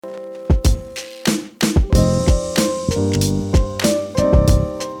Hello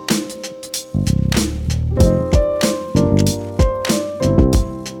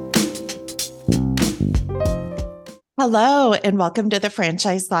and welcome to the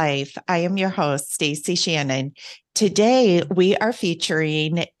Franchise Life. I am your host, Stacy Shannon. Today, we are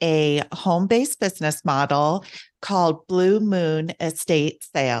featuring a home-based business model called Blue Moon Estate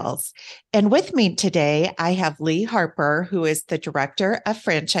Sales. And with me today, I have Lee Harper, who is the Director of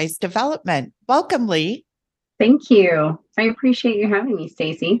Franchise Development. Welcome, Lee. Thank you. I appreciate you having me,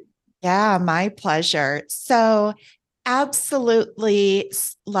 Stacy. Yeah, my pleasure. So, absolutely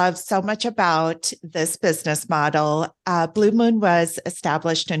love so much about this business model. Blue Moon was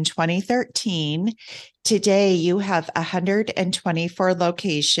established in 2013. Today, you have 124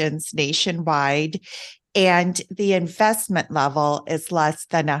 locations nationwide, and the investment level is less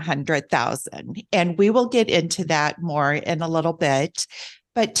than 100,000. And we will get into that more in a little bit.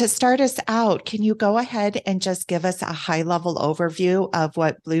 But to start us out, can you go ahead and just give us a high level overview of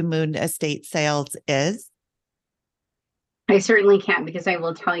what Blue Moon Estate Sales is? I certainly can because I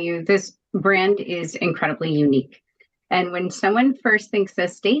will tell you this brand is incredibly unique. And when someone first thinks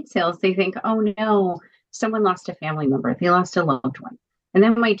estate sales, they think, oh no, someone lost a family member, they lost a loved one. And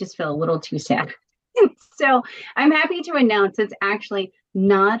that might just feel a little too sad. So I'm happy to announce it's actually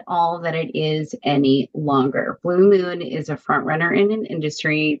not all that it is any longer. Blue Moon is a front runner in an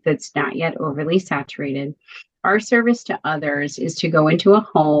industry that's not yet overly saturated. Our service to others is to go into a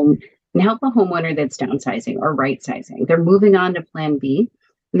home and help a homeowner that's downsizing or right sizing. They're moving on to plan B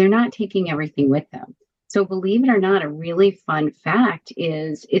and they're not taking everything with them. So believe it or not, a really fun fact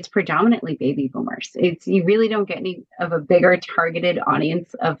is it's predominantly baby boomers. It's you really don't get any of a bigger targeted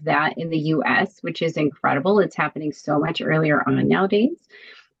audience of that in the US, which is incredible. It's happening so much earlier on nowadays.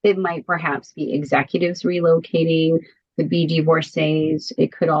 It might perhaps be executives relocating, could be divorcees.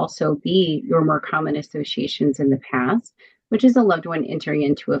 It could also be your more common associations in the past, which is a loved one entering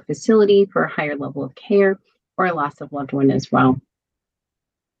into a facility for a higher level of care or a loss of loved one as well.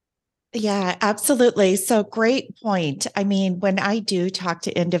 Yeah, absolutely. So great point. I mean, when I do talk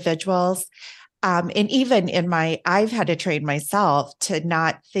to individuals, and even I've had to train myself to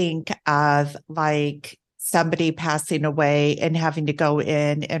not think of like somebody passing away and having to go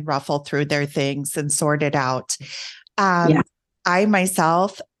in and ruffle through their things and sort it out. Yeah. Um, I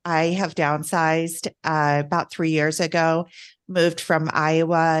myself, I have downsized about 3 years ago, moved from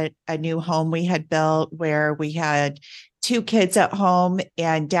Iowa, a new home we had built where we had two kids at home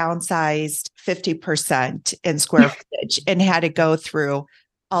and downsized 50% in square footage and had to go through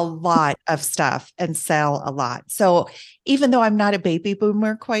a lot of stuff and sell a lot. So even though I'm not a baby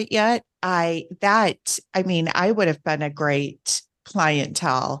boomer quite yet, I would have been a great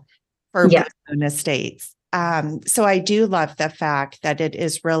clientele for Blue Yeah. Moon Estates. So I do love the fact that it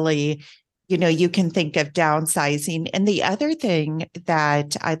is really, you can think of downsizing. And the other thing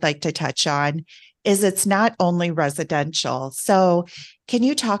that I'd like to touch on is it's not only residential. So can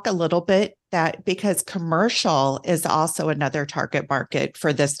you talk a little bit that because commercial is also another target market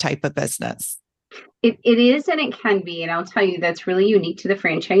for this type of business? It is and it can be. And I'll tell you, that's really unique to the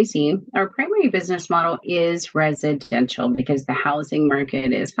franchisee. Our primary business model is residential because the housing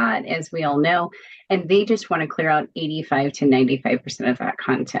market is hot, as we all know, and they just want to clear out 85 to 95% of that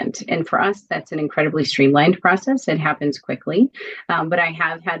content. And for us, that's an incredibly streamlined process. It happens quickly. But I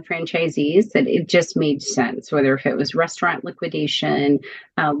have had franchisees that it just made sense, whether if it was restaurant liquidation,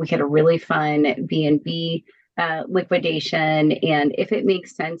 we had a really fun B&B liquidation. And if it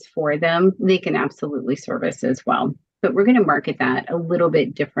makes sense for them, they can absolutely service as well. But we're going to market that a little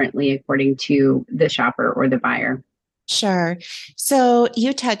bit differently according to the shopper or the buyer. Sure. So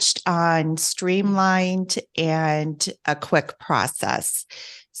you touched on streamlined and a quick process.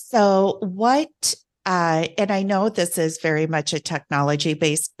 So and I know this is very much a technology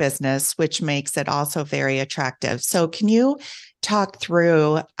based business, which makes it also very attractive. So can you talk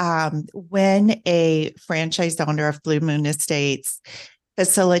through when a franchise owner of Blue Moon Estates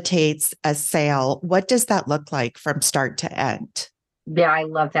facilitates a sale, what does that look like from start to end? Yeah, I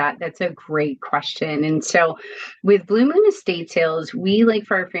love that. That's a great question. And so with Blue Moon Estate Sales, we like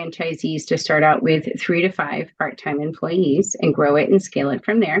for our franchisees to start out with 3 to 5 part-time employees and grow it and scale it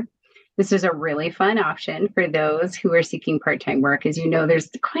from there. This is a really fun option for those who are seeking part-time work. As you know, there's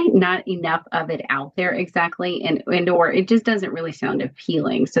quite not enough of it out there exactly, and or it just doesn't really sound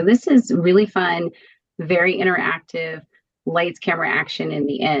appealing. So this is really fun, very interactive, lights, camera, action in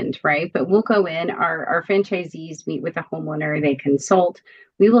the end, right? But we'll go in, our franchisees meet with the homeowner, they consult.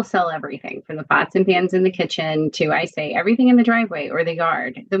 We will sell everything from the pots and pans in the kitchen to, I say, everything in the driveway or the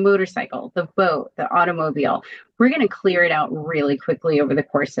yard, the motorcycle, the boat, the automobile. We're going to clear it out really quickly over the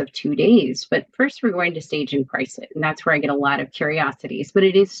course of 2 days. But first, we're going to stage and price it. And that's where I get a lot of curiosities, but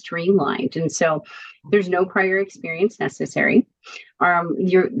it is streamlined. And so there's no prior experience necessary. Our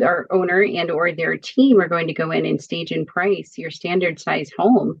owner and or their team are going to go in and stage and price your standard size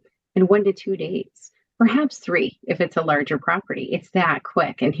home in 1 to 2 days, perhaps 3 if it's a larger property. It's that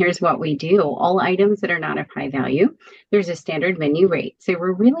quick. And here's what we do. All items that are not of high value, there's a standard menu rate. So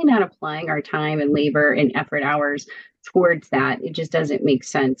we're really not applying our time and labor and effort hours towards that. It just doesn't make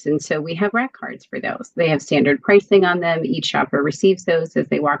sense. And so we have rack cards for those. They have standard pricing on them. Each shopper receives those as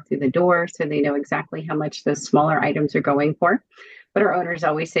they walk through the door, so they know exactly how much those smaller items are going for. But our owners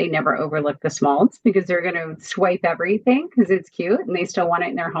always say never overlook the smalls because they're going to swipe everything because it's cute and they still want it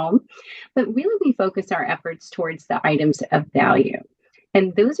in their home. But really, we focus our efforts towards the items of value.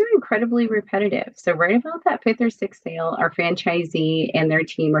 And those are incredibly repetitive. So right about that 5th or 6th sale, our franchisee and their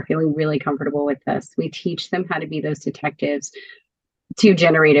team are feeling really comfortable with this. We teach them how to be those detectives to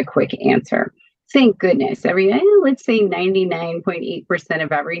generate a quick answer. Thank goodness. Let's say 99.8%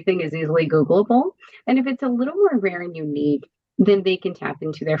 of everything is easily Googleable. And if it's a little more rare and unique, then they can tap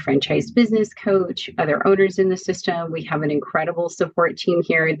into their franchise business coach, other owners in the system. We have an incredible support team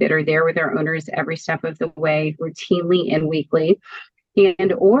here that are there with our owners every step of the way, routinely and weekly.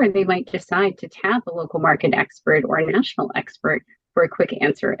 And or they might decide to tap a local market expert or a national expert for a quick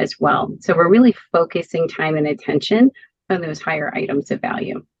answer as well. So we're really focusing time and attention on those higher items of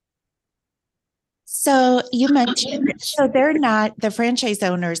value. So you mentioned, so they're not, the franchise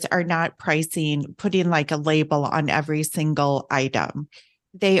owners are not putting like a label on every single item.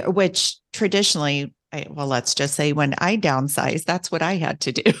 Which traditionally, well, let's just say when I downsized, that's what I had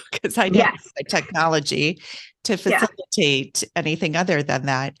to do because I didn't have the technology to facilitate anything other than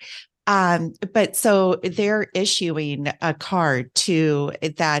that. But so they're issuing a card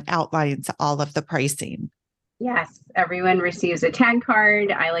that outlines all of the pricing. Yes, everyone receives a tag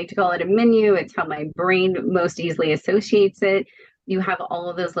card. I like to call it a menu. It's how my brain most easily associates it. You have all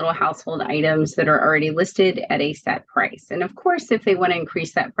of those little household items that are already listed at a set price. And of course, if they want to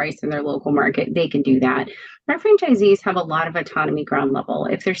increase that price in their local market, they can do that. Our franchisees have a lot of autonomy ground level.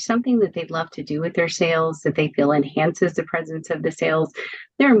 If there's something that they'd love to do with their sales that they feel enhances the presence of the sales,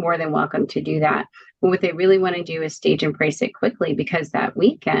 they're more than welcome to do that. But what they really want to do is stage and price it quickly because that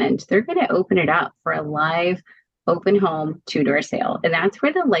weekend, they're going to open it up for a live open home 2-door sale. And that's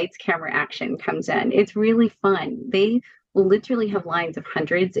where the lights, camera, action comes in. It's really fun. They will literally have lines of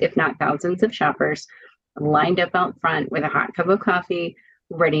hundreds, if not thousands of shoppers lined up out front with a hot cup of coffee,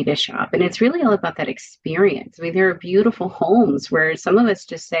 ready to shop. And it's really all about that experience. I mean, there are beautiful homes where some of us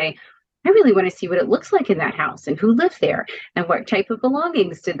just say, I really want to see what it looks like in that house and who lived there and what type of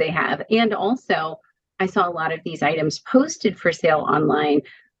belongings did they have. And also, I saw a lot of these items posted for sale online.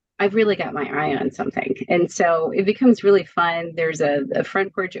 I've really got my eye on something. And so it becomes really fun. There's a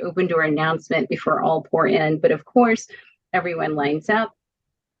front porch open door announcement before all pour in. But of course, everyone lines up.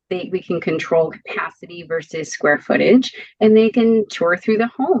 We can control capacity versus square footage, and they can tour through the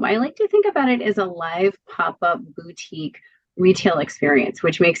home. I like to think about it as a live pop-up boutique retail experience,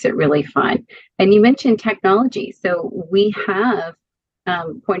 which makes it really fun. And you mentioned technology. So we have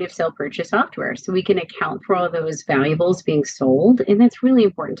point of sale purchase software. So we can account for all those valuables being sold. And that's really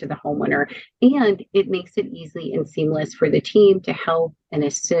important to the homeowner. And it makes it easy and seamless for the team to help and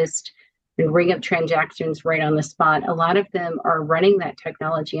assist and ring up transactions right on the spot. A lot of them are running that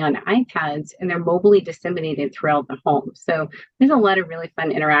technology on iPads and they're mobilely disseminated throughout the home. So there's a lot of really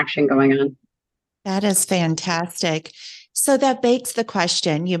fun interaction going on. That is fantastic. So that begs the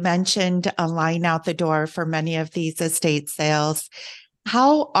question, you mentioned a line out the door for many of these estate sales.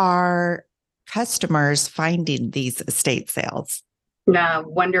 How are customers finding these estate sales?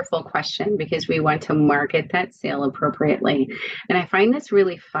 Wonderful question, because we want to market that sale appropriately. And I find this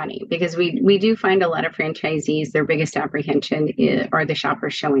really funny because we do find a lot of franchisees, their biggest apprehension are the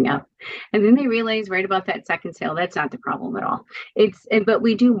shoppers showing up. And then they realize right about that second sale, that's not the problem at all. But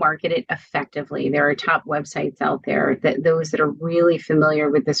we do market it effectively. There are top websites out there that those that are really familiar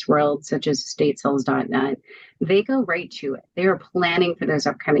with this world, such as estatesales.net, they go right to it. They are planning for those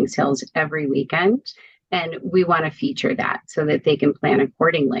upcoming sales every weekend. And we want to feature that so that they can plan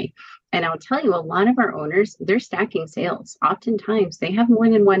accordingly. And I'll tell you, a lot of our owners, they're stacking sales. Oftentimes, they have more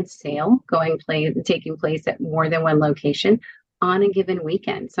than one sale taking place at more than one location on a given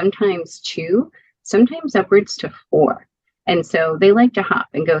weekend, sometimes 2, sometimes upwards to 4. And so they like to hop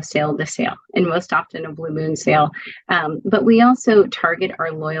and go sale to sale, and most often a Blue Moon sale. But we also target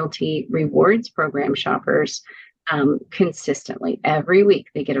our loyalty rewards program shoppers consistently. Every week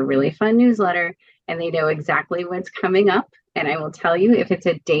they get a really fun newsletter and they know exactly what's coming up. And I will tell you, if it's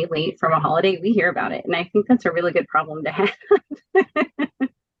a day late from a holiday, we hear about it. And I think that's a really good problem to have.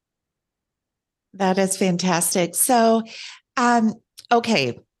 That is fantastic. So, um,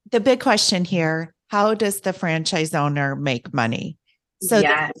 okay, the big question here, how does the franchise owner make money? So this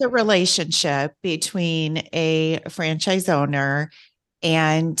Yes. is a relationship between a franchise owner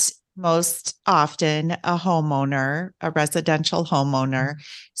and most often a homeowner, a residential homeowner.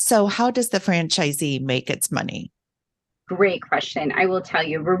 So how does the franchisee make its money? Great question. I will tell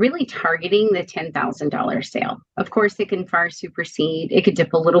you, we're really targeting the $10,000 sale. Of course, it can far supersede, it could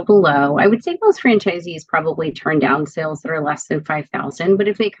dip a little below. I would say most franchisees probably turn down sales that are less than 5,000, but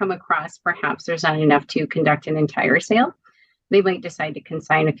if they come across perhaps there's not enough to conduct an entire sale, they might decide to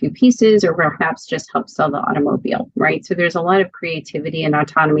consign a few pieces or perhaps just help sell the automobile, right? So there's a lot of creativity and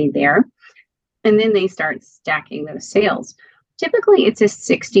autonomy there. And then they start stacking those sales. Typically, it's a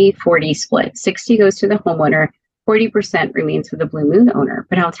 60-40 split. 60 goes to the homeowner, 40% remains with the Blue Moon owner.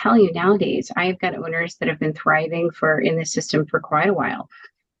 But I'll tell you nowadays, I've got owners that have been thriving in the system for quite a while.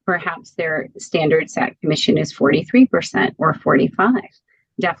 Perhaps their standard set commission is 43% or 45,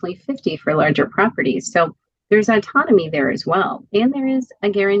 definitely 50 for larger properties. So there's autonomy there as well. And there is a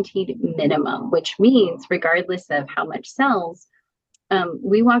guaranteed minimum, which means regardless of how much sells,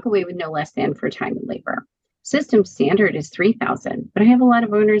 we walk away with no less than for time and labor. System standard is 3,000, but I have a lot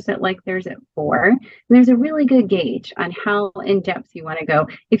of owners that like theirs at 4. And there's a really good gauge on how in depth you want to go.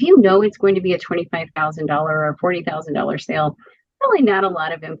 If you know it's going to be a $25,000 or $40,000 sale, probably not a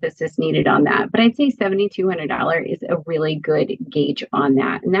lot of emphasis needed on that. But I'd say $7,200 is a really good gauge on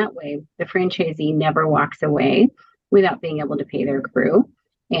that. And that way, the franchisee never walks away without being able to pay their crew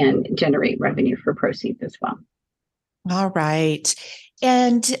and generate revenue for proceeds as well. All right.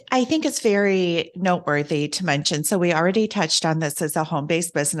 And I think it's very noteworthy to mention. So we already touched on this as a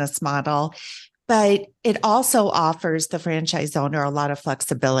home-based business model, but it also offers the franchise owner a lot of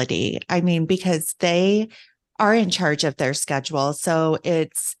flexibility. I mean, because they are in charge of their schedule. So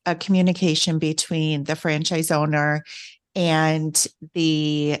it's a communication between the franchise owner and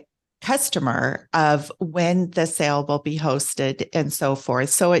the customer of when the sale will be hosted and so forth.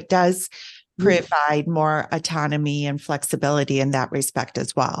 So it does provide more autonomy and flexibility in that respect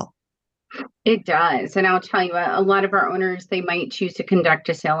as well. It does. And I'll tell you, a lot of our owners, they might choose to conduct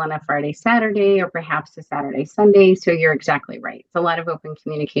a sale on a Friday, Saturday, or perhaps a Saturday, Sunday. So you're exactly right. It's a lot of open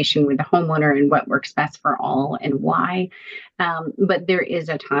communication with the homeowner and what works best for all and why. But there is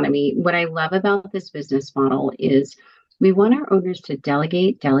autonomy. What I love about this business model is we want our owners to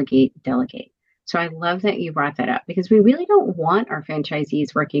delegate, delegate, delegate. So I love that you brought that up because we really don't want our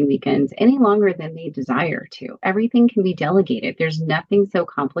franchisees working weekends any longer than they desire to. Everything can be delegated. There's nothing so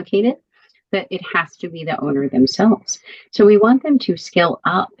complicated that it has to be the owner themselves. So we want them to scale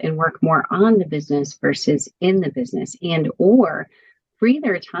up and work more on the business versus in the business and or free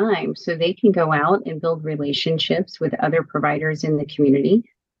their time so they can go out and build relationships with other providers in the community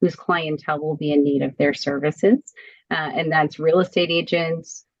whose clientele will be in need of their services. And that's real estate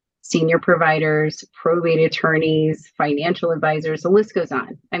agents, senior providers, probate attorneys, financial advisors, the list goes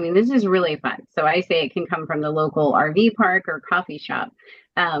on. I mean, this is really fun. So I say it can come from the local RV park or coffee shop.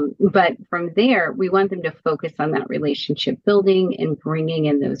 But from there, we want them to focus on that relationship building and bringing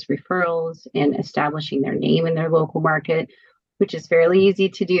in those referrals and establishing their name in their local market, which is fairly easy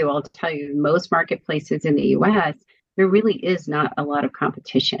to do. I'll tell you, most marketplaces in the US, there really is not a lot of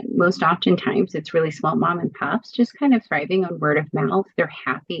competition. Most oftentimes, it's really small mom and pops just kind of thriving on word of mouth. They're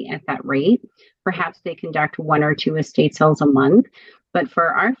happy at that rate. Perhaps they conduct 1 or 2 estate sales a month. But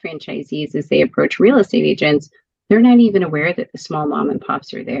for our franchisees, as they approach real estate agents, they're not even aware that the small mom and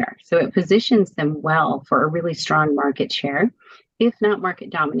pops are there. So it positions them well for a really strong market share, if not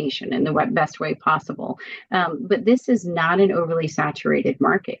market domination in the best way possible. But this is not an overly saturated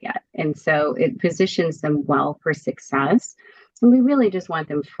market yet. And so it positions them well for success. And we really just want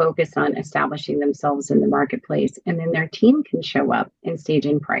them focused on establishing themselves in the marketplace. And then their team can show up and stage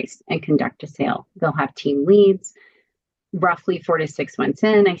in price and conduct a sale. They'll have team leads. Roughly 4 to 6 months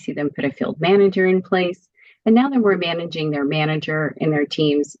in, I see them put a field manager in place. And now that we're managing their manager and their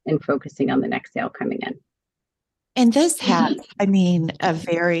teams and focusing on the next sale coming in. And this has, I mean, a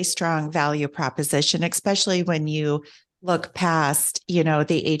very strong value proposition, especially when you look past,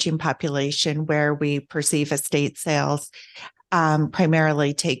 the aging population where we perceive estate sales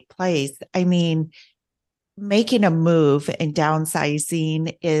primarily take place. I mean, making a move and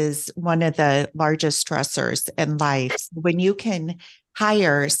downsizing is one of the largest stressors in life. When you can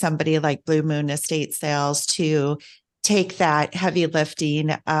hire somebody like Blue Moon Estate Sales to take that heavy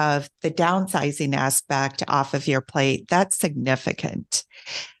lifting of the downsizing aspect off of your plate. That's significant.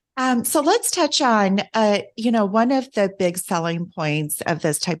 So let's touch on, one of the big selling points of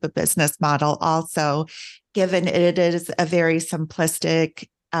this type of business model also, given it is a very simplistic,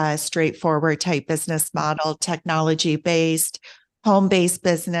 straightforward type business model, technology-based, home-based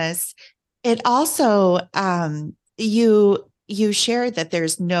business. It also, you share that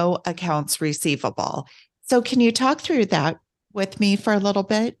there's no accounts receivable. So can you talk through that with me for a little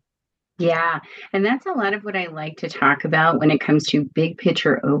bit? Yeah, and that's a lot of what I like to talk about when it comes to big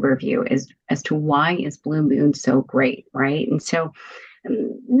picture overview is as to why is Blue Moon so great, right? And so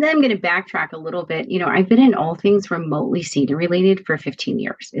then I'm going to backtrack a little bit. I've been in all things remotely senior related for 15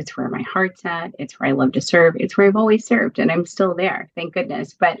 years. It's where my heart's at. It's where I love to serve. It's where I've always served, and I'm still there, thank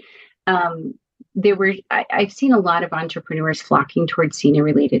goodness. But um, I've seen a lot of entrepreneurs flocking towards senior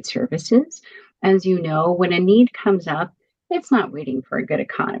related services. As you know, when a need comes up, it's not waiting for a good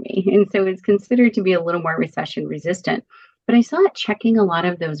economy. And so it's considered to be a little more recession resistant. But I saw it checking a lot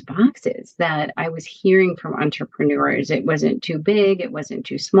of those boxes that I was hearing from entrepreneurs. It wasn't too big, it wasn't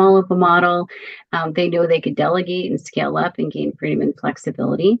too small of a model. They know they could delegate and scale up and gain freedom and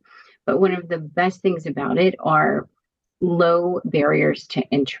flexibility. But one of the best things about it are low barriers to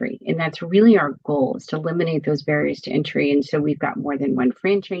entry. And that's really our goal, is to eliminate those barriers to entry. And so we've got more than one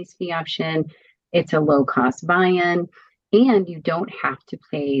franchise fee option. It's a low cost buy-in. And you don't have to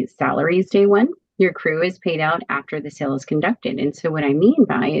pay salaries day one. Your crew is paid out after the sale is conducted. And so what I mean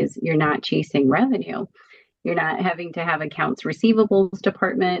by is you're not chasing revenue. You're not having to have accounts receivables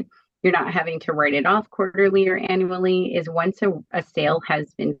department. You're not having to write it off quarterly or annually. Is once a sale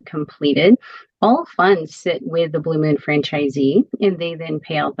has been completed, all funds sit with the Blue Moon franchisee, and they then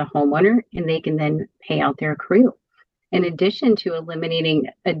pay out the homeowner, and they can then pay out their crew. In addition to eliminating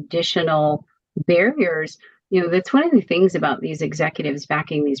additional barriers, that's one of the things about these executives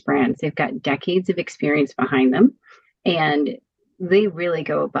backing these brands. They've got decades of experience behind them, and they really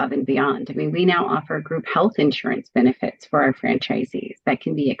go above and beyond. I mean, we now offer group health insurance benefits for our franchisees that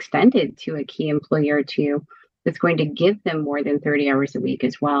can be extended to a key employer or two that's going to give them more than 30 hours a week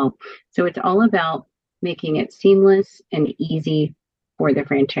as well. So it's all about making it seamless and easy for the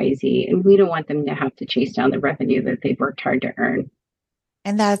franchisee. And we don't want them to have to chase down the revenue that they've worked hard to earn.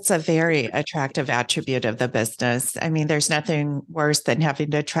 And that's a very attractive attribute of the business. I mean, there's nothing worse than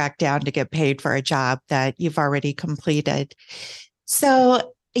having to track down to get paid for a job that you've already completed.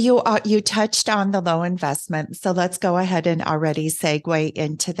 So you touched on the low investment. So let's go ahead and already segue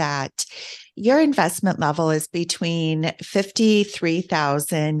into that. Your investment level is between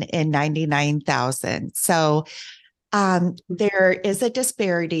 53,000 and 99,000. So there is a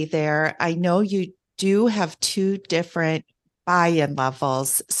disparity there. I know you do have two different buy-in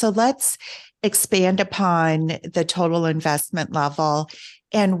levels. So let's expand upon the total investment level.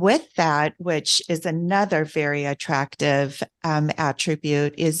 And with that, which is another very attractive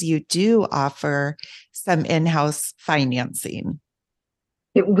attribute, is you do offer some in-house financing.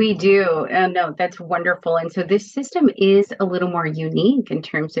 We do. No, that's wonderful. And so this system is a little more unique in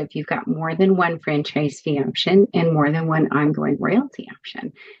terms of you've got more than one franchise fee option and more than one ongoing royalty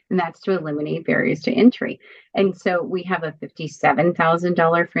option. And that's to eliminate barriers to entry. And so we have a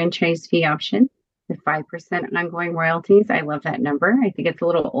 $57,000 franchise fee option with 5% ongoing royalties. I love that number. I think it's a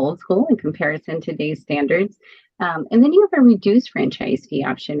little old school in comparison to today's standards. And then you have a reduced franchise fee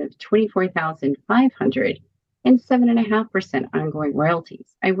option of $24,500 and 7.5% ongoing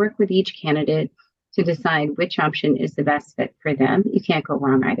royalties. I work with each candidate to decide which option is the best fit for them. You can't go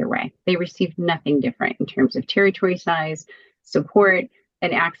wrong either way. They receive nothing different in terms of territory size, support,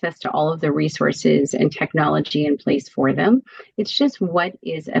 and access to all of the resources and technology in place for them. It's just what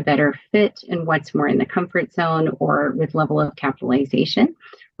is a better fit and what's more in the comfort zone or with level of capitalization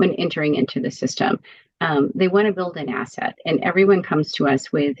when entering into the system. They want to build an asset, and everyone comes to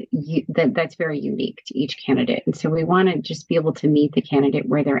us with that's very unique to each candidate. And so we want to just be able to meet the candidate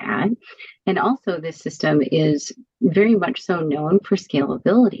where they're at. And also, this system is very much so known for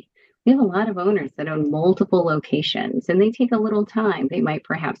scalability. We have a lot of owners that own multiple locations, and they take a little time. They might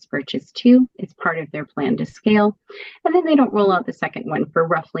perhaps purchase two. It's part of their plan to scale. And then they don't roll out the second one for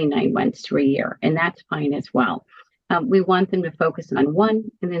roughly 9 months to a year, and that's fine as well. We want them to focus on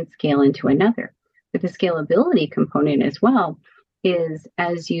one and then scale into another. But the scalability component as well is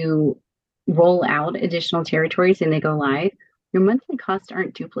as you roll out additional territories and they go live, your monthly costs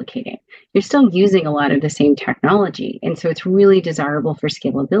aren't duplicating. You're still using a lot of the same technology. And so it's really desirable for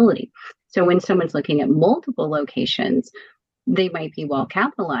scalability. So when someone's looking at multiple locations, they might be well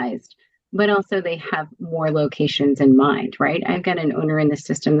capitalized, but also they have more locations in mind, right? I've got an owner in the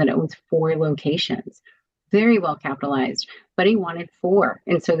system that owns 4 locations. very well capitalized, but he wanted 4.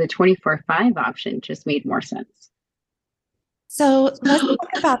 And so the 24/5 option just made more sense. So let's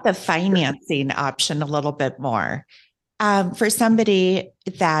talk about the financing option a little bit more. For somebody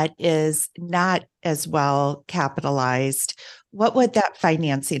that is not as well capitalized, what would that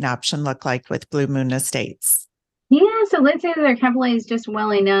financing option look like with Blue Moon Estates? Yeah, so let's say they're capitalized just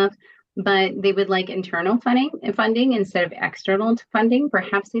well enough, but they would like internal funding instead of external funding.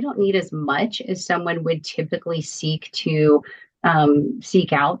 Perhaps they don't need as much as someone would typically seek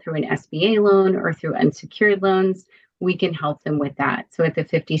out through an SBA loan or through unsecured loans. We can help them with that. So at the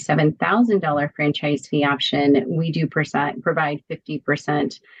 $57,000 franchise fee option, we do provide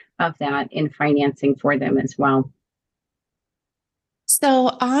 50% of that in financing for them as well.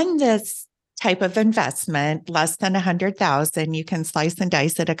 So on this type of investment, less than 100,000, you can slice and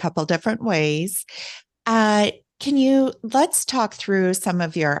dice it a couple different ways. Let's talk through some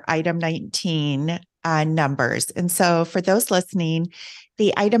of your item 19 numbers. And so for those listening,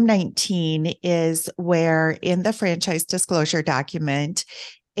 the item 19 is where in the franchise disclosure document,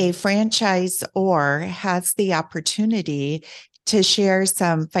 a franchisor has the opportunity to share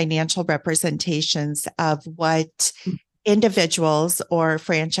some financial representations of what individuals or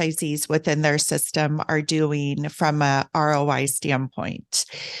franchisees within their system are doing from a ROI standpoint.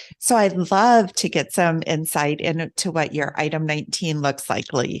 So I'd love to get some insight into what your item 19 looks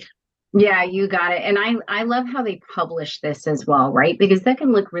like, Lee. Yeah, you got it. And I love how they publish this as well, right? Because that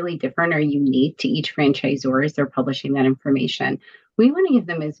can look really different or unique to each franchisor as they're publishing that information. We want to give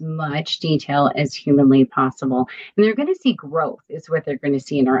them as much detail as humanly possible. And they're going to see growth is what they're going to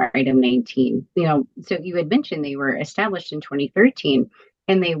see in our item 19. So you had mentioned they were established in 2013,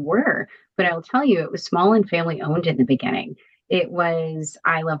 and they were, but I'll tell you, it was small and family owned in the beginning. It was,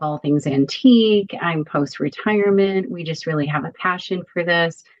 I love all things antique. I'm post-retirement. We just really have a passion for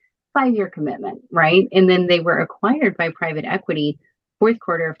this. 5-year commitment, right? And then they were acquired by private equity fourth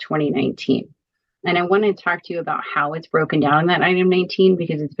quarter of 2019. And I want to talk to you about how it's broken down in that item 19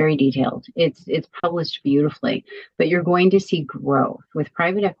 because it's very detailed. It's published beautifully, but you're going to see growth with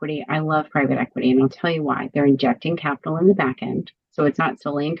private equity. I love private equity, and I'll tell you why. They're injecting capital in the back end. So it's not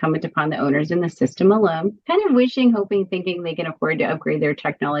solely incumbent upon the owners in the system alone, kind of wishing, hoping, thinking they can afford to upgrade their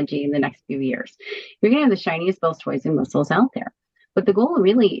technology in the next few years. You're going to have the shiniest bells, toys, and whistles out there. But the goal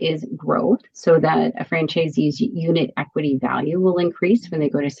really is growth so that a franchisee's unit equity value will increase when they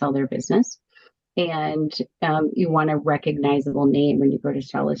go to sell their business. And you want a recognizable name when you go to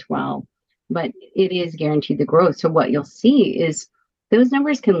sell as well. But it is guaranteed the growth. So what you'll see is those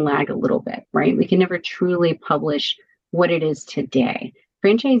numbers can lag a little bit, right? We can never truly publish what it is today.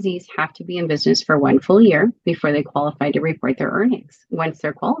 Franchisees have to be in business for 1 full year before they qualify to report their earnings. Once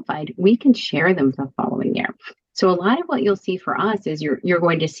they're qualified, we can share them the following year. So a lot of what you'll see for us is you're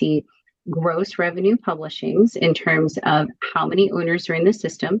going to see gross revenue publishings in terms of how many owners are in the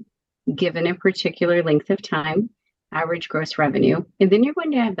system, given a particular length of time, average gross revenue, and then you're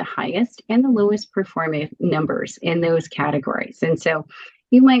going to have the highest and the lowest performing numbers in those categories. And so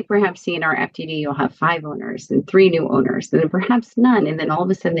you might perhaps see in our FDD, you'll have 5 owners and 3 new owners, and then perhaps none. And then all of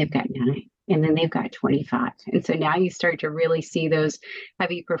a sudden they've got 9, and then they've got 25. And so now you start to really see those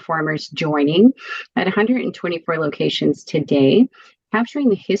heavy performers joining at 124 locations today, capturing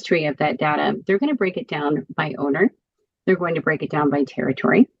the history of that data. They're going to break it down by owner. They're going to break it down by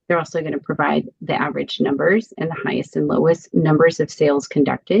territory. They're also going to provide the average numbers and the highest and lowest numbers of sales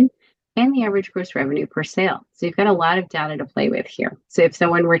conducted and the average gross revenue per sale. So you've got a lot of data to play with here. So if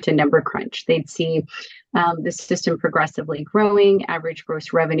someone were to number crunch, they'd see the system progressively growing. Average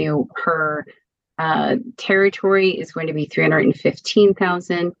gross revenue per territory is going to be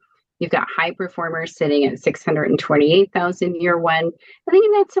 $315,000. You've got high performers sitting at $628,000 year one. And then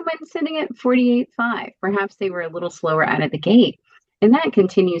you've got someone sitting at $48,500. Perhaps they were a little slower out of the gate. And that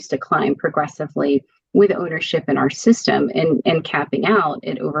continues to climb progressively with ownership in our system and capping out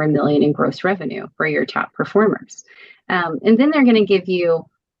at over $1 million in gross revenue for your top performers. And then they're going to give you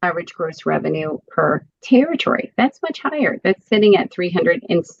average gross revenue per territory. That's much higher. That's sitting at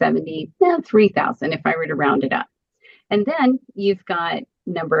 $373,000 if I were to round it up. And then you've got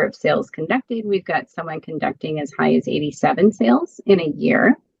number of sales conducted. We've got someone conducting as high as 87 sales in a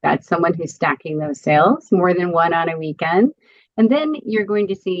year. That's someone who's stacking those sales, more than one on a weekend. And then you're going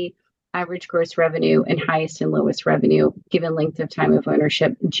to see average gross revenue and highest and lowest revenue given length of time of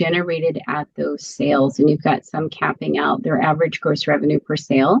ownership generated at those sales. And you've got some capping out. Their average gross revenue per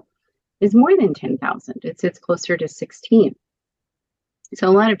sale is more than 10,000. It's closer to 16. So a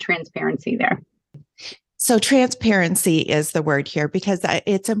lot of transparency there. So transparency is the word here, because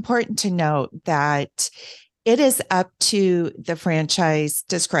it's important to note that it is up to the franchise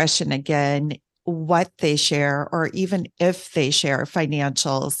discretion again what they share or even if they share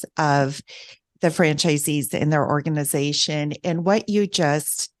financials of the franchisees in their organization. And what you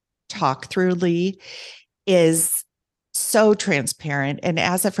just talked through, Lee, is so transparent. And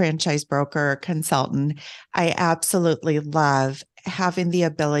as a franchise broker or consultant, I absolutely love having the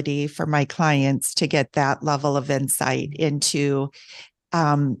ability for my clients to get that level of insight into,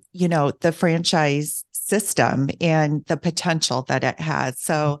 the franchise system and the potential that it has.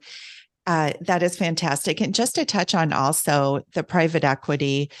 So that is fantastic. And just to touch on also the private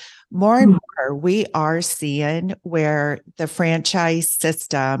equity, more and more we are seeing where the franchise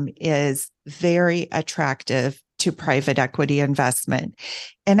system is very attractive to private equity investment.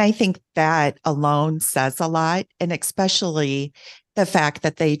 And I think that alone says a lot, and especially the fact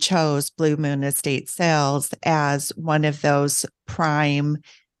that they chose Blue Moon Estate Sales as one of those prime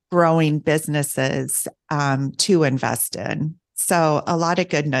growing businesses to invest in. So a lot of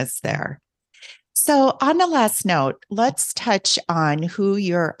goodness there. So on the last note, let's touch on who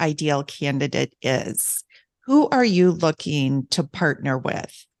your ideal candidate is. Who are you looking to partner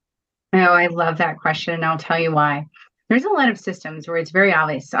with? Oh, I love that question, and I'll tell you why. There's a lot of systems where it's very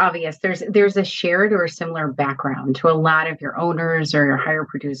obvious. There's a shared or similar background to a lot of your owners or your higher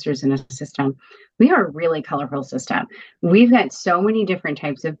producers in a system. We are a really colorful system. We've got so many different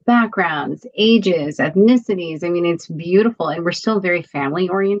types of backgrounds, ages, ethnicities. I mean, it's beautiful, and we're still very family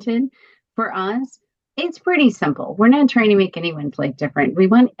oriented. For us, it's pretty simple. We're not trying to make anyone's life different. We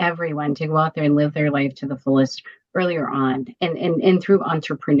want everyone to go out there and live their life to the fullest earlier on and through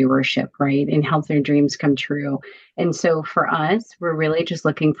entrepreneurship, right? And help their dreams come true. And so for us, we're really just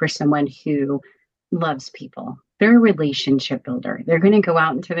looking for someone who loves people. They're a relationship builder. They're going to go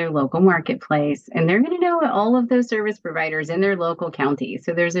out into their local marketplace and they're going to know all of those service providers in their local county.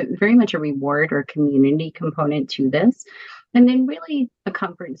 So there's very much a reward or community component to this. And then really a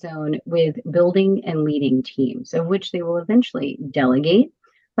comfort zone with building and leading teams, of which they will eventually delegate.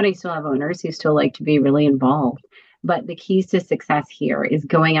 But I still have owners who still like to be really involved. But the keys to success here is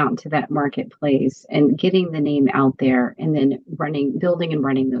going out into that marketplace and getting the name out there and then building and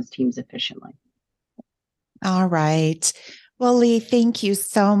running those teams efficiently. All right. Well, Lee, thank you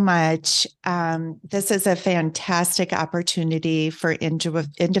so much. This is a fantastic opportunity for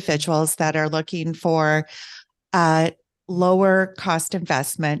individuals that are looking for lower cost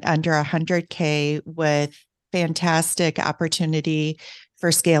investment under 100K with fantastic opportunity for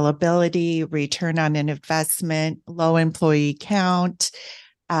scalability, return on an investment, low employee count,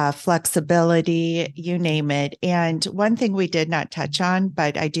 flexibility, you name it. And one thing we did not touch on,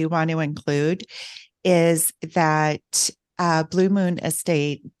 but I do want to include, is that Blue Moon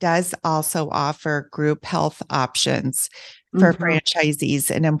Estate does also offer group health options for franchisees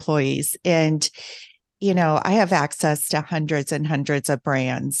and employees. And I have access to hundreds and hundreds of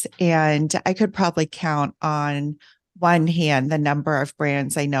brands, and I could probably count on one hand the number of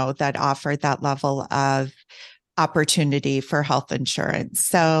brands I know that offer that level of opportunity for health insurance.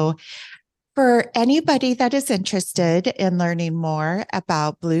 So for anybody that is interested in learning more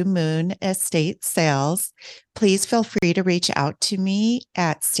about Blue Moon Estate Sales, please feel free to reach out to me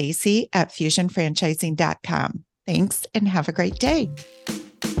at Stacy@fusionfranchising.com. Thanks and have a great day.